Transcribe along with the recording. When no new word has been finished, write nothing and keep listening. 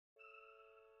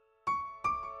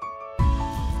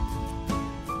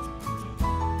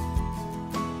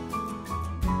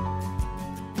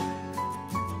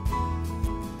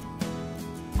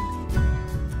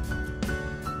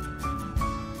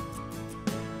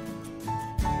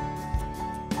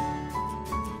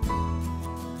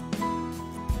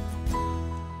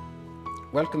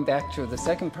Welcome back to the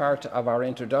second part of our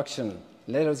introduction.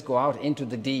 Let us go out into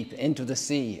the deep, into the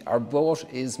sea. Our boat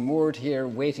is moored here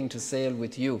waiting to sail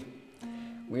with you.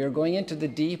 We are going into the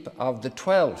deep of the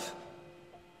 12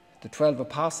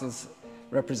 apostles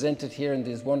represented here in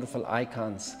these wonderful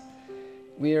icons.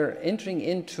 We are entering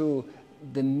into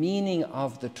the meaning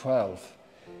of the 12.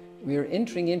 We are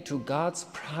entering into God's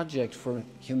project for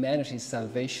humanity's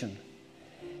salvation.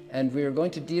 And we are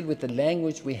going to deal with the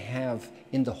language we have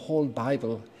in the whole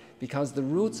Bible, because the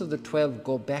roots of the 12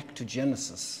 go back to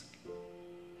Genesis.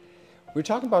 We're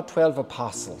talking about 12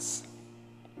 apostles.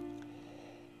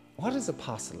 What is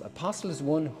apostle? Apostle is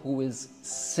one who is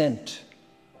sent.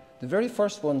 The very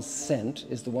first one sent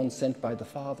is the one sent by the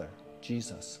Father,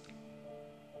 Jesus.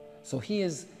 So he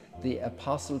is the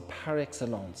apostle par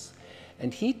excellence.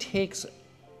 And he takes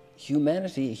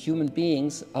humanity, human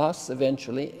beings, us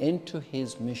eventually, into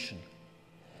his mission.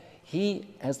 He,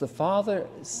 as the Father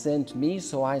sent me,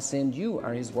 so I send you,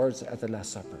 are his words at the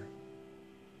Last Supper.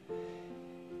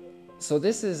 So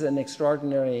this is an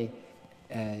extraordinary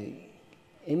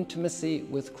intimacy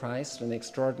with Christ, an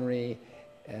extraordinary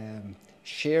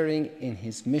sharing in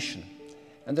his mission.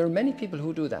 And there are many people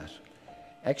who do that.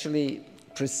 Actually,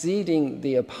 preceding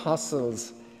the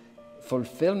apostles'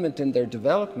 fulfillment in their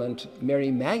development,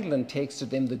 Mary Magdalene takes to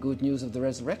them the good news of the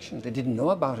resurrection. They didn't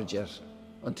know about it yet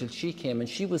until she came, and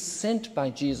she was sent by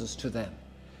Jesus to them.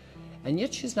 And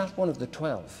yet she's not one of the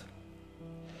 12.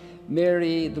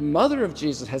 Mary, the mother of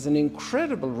Jesus, has an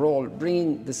incredible role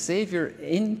bringing the Savior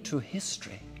into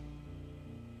history.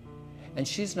 And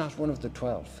she's not one of the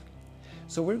 12.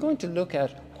 So we're going to look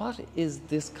at what is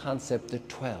this concept, the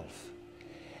 12.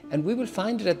 And we will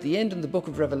find it at the end in the book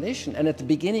of Revelation and at the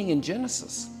beginning in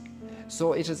Genesis.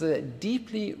 So it is a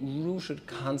deeply rooted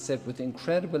concept with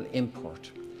incredible import.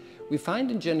 We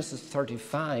find in Genesis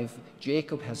 35,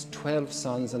 Jacob has 12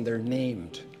 sons and they're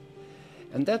named.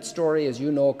 And that story, as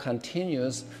you know,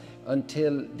 continues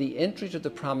until the entry to the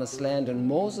Promised Land, and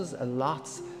Moses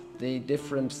allots the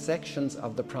different sections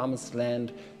of the Promised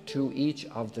Land to each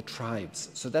of the tribes.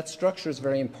 So that structure is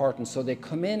very important. So they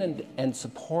come in and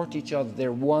support each other.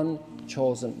 They're one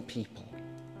chosen people,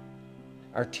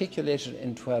 articulated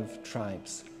in 12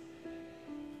 tribes.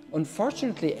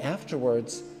 Unfortunately,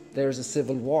 afterwards, there's a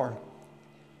civil war.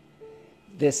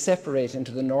 They separate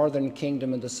into the northern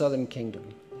kingdom and the southern kingdom.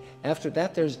 After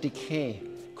that, there's decay,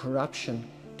 corruption,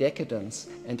 decadence,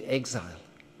 and exile.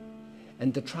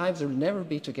 And the tribes will never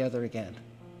be together again.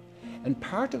 And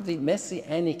part of the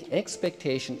messianic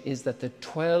expectation is that the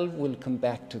 12 will come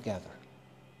back together.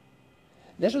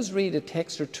 Let us read a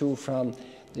text or two from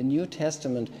the New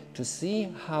Testament to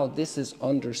see how this is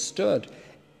understood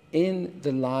in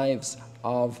the lives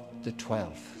of the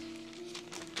 12.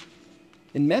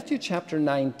 In Matthew chapter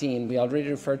 19, we already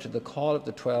referred to the call of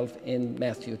the 12 in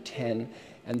Matthew 10,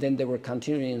 and then they were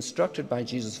continually instructed by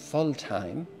Jesus full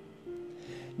time.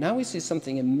 Now we see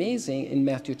something amazing in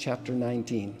Matthew chapter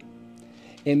 19.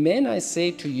 Amen, I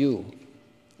say to you,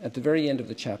 at the very end of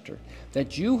the chapter,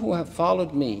 that you who have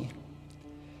followed me,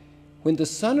 when the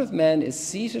Son of Man is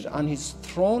seated on his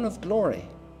throne of glory,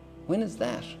 when is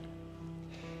that?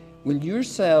 Will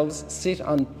yourselves sit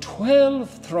on 12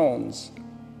 thrones,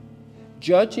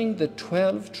 judging the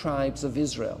 12 tribes of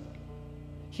Israel?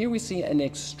 Here we see an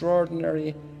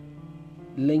extraordinary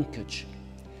linkage.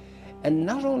 And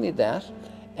not only that,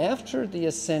 after the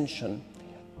ascension,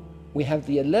 we have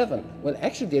the 11. Well,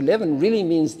 actually, the 11 really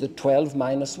means the 12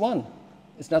 minus 1.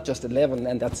 It's not just 11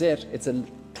 and that's it. It's a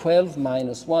 12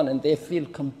 minus 1. And they feel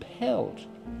compelled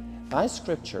by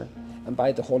Scripture and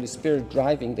by the Holy Spirit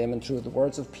driving them, and through the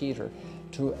words of Peter,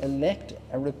 to elect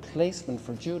a replacement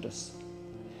for Judas.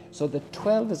 So the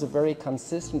 12 is a very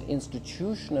consistent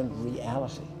institutional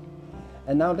reality.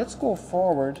 And now let's go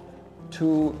forward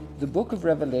to the book of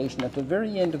Revelation at the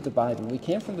very end of the Bible. We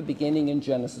came from the beginning in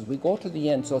Genesis. We go to the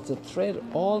end, so it's a thread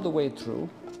all the way through.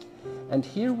 And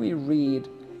here we read,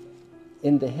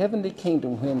 in the heavenly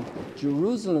kingdom, when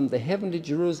Jerusalem, the heavenly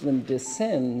Jerusalem,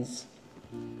 descends,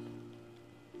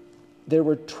 there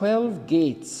were 12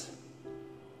 gates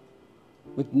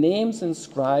with names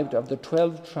inscribed of the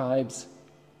 12 tribes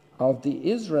of the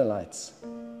Israelites.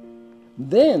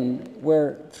 Then there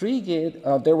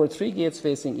were 3 gates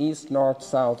facing east, north,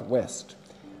 south, west.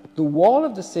 The wall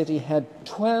of the city had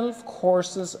 12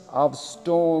 courses of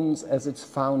stones as its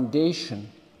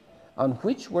foundation, on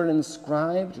which were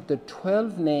inscribed the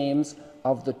 12 names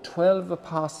of the 12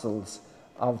 apostles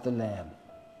of the Lamb.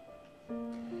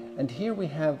 And here we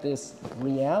have this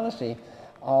reality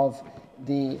of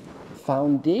the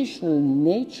foundational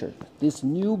nature, this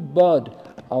new bud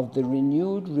of the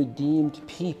renewed, redeemed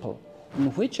people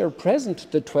in which are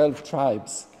present the 12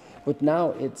 tribes, but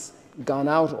now it's gone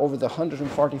out over the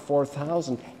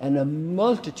 144,000 and a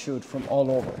multitude from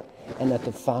all over. And at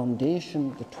the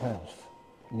foundation, the 12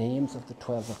 names of the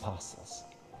 12 apostles.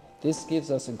 This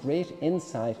gives us a great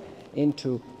insight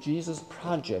into Jesus'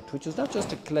 project, which is not just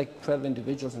to collect 12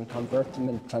 individuals and convert them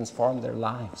and transform their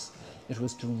lives. It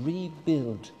was to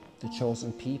rebuild the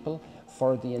chosen people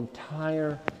for the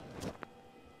entire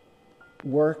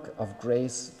work of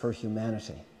grace for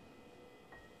humanity,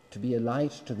 to be a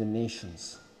light to the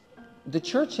nations. The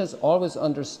church has always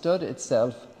understood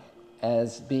itself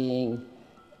as being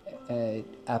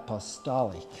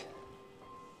apostolic.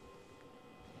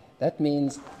 That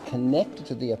means connected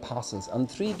to the apostles on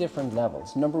 3 different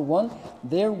levels. Number 1,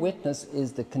 their witness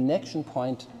is the connection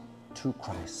point to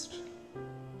Christ.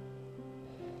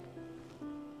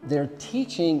 Their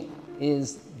teaching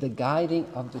is the guiding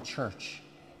of the church,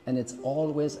 and it's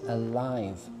always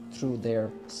alive through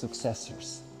their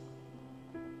successors.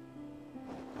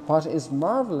 What is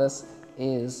marvelous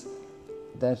is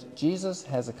that Jesus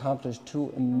has accomplished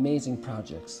 2 amazing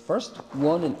projects. First,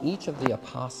 one in each of the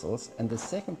apostles, and the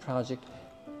second project,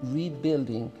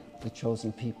 rebuilding the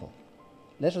chosen people.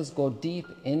 Let us go deep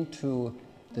into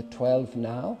the 12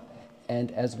 now,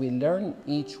 and as we learn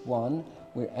each one,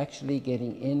 we're actually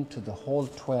getting into the whole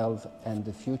 12 and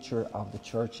the future of the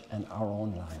church and our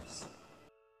own lives.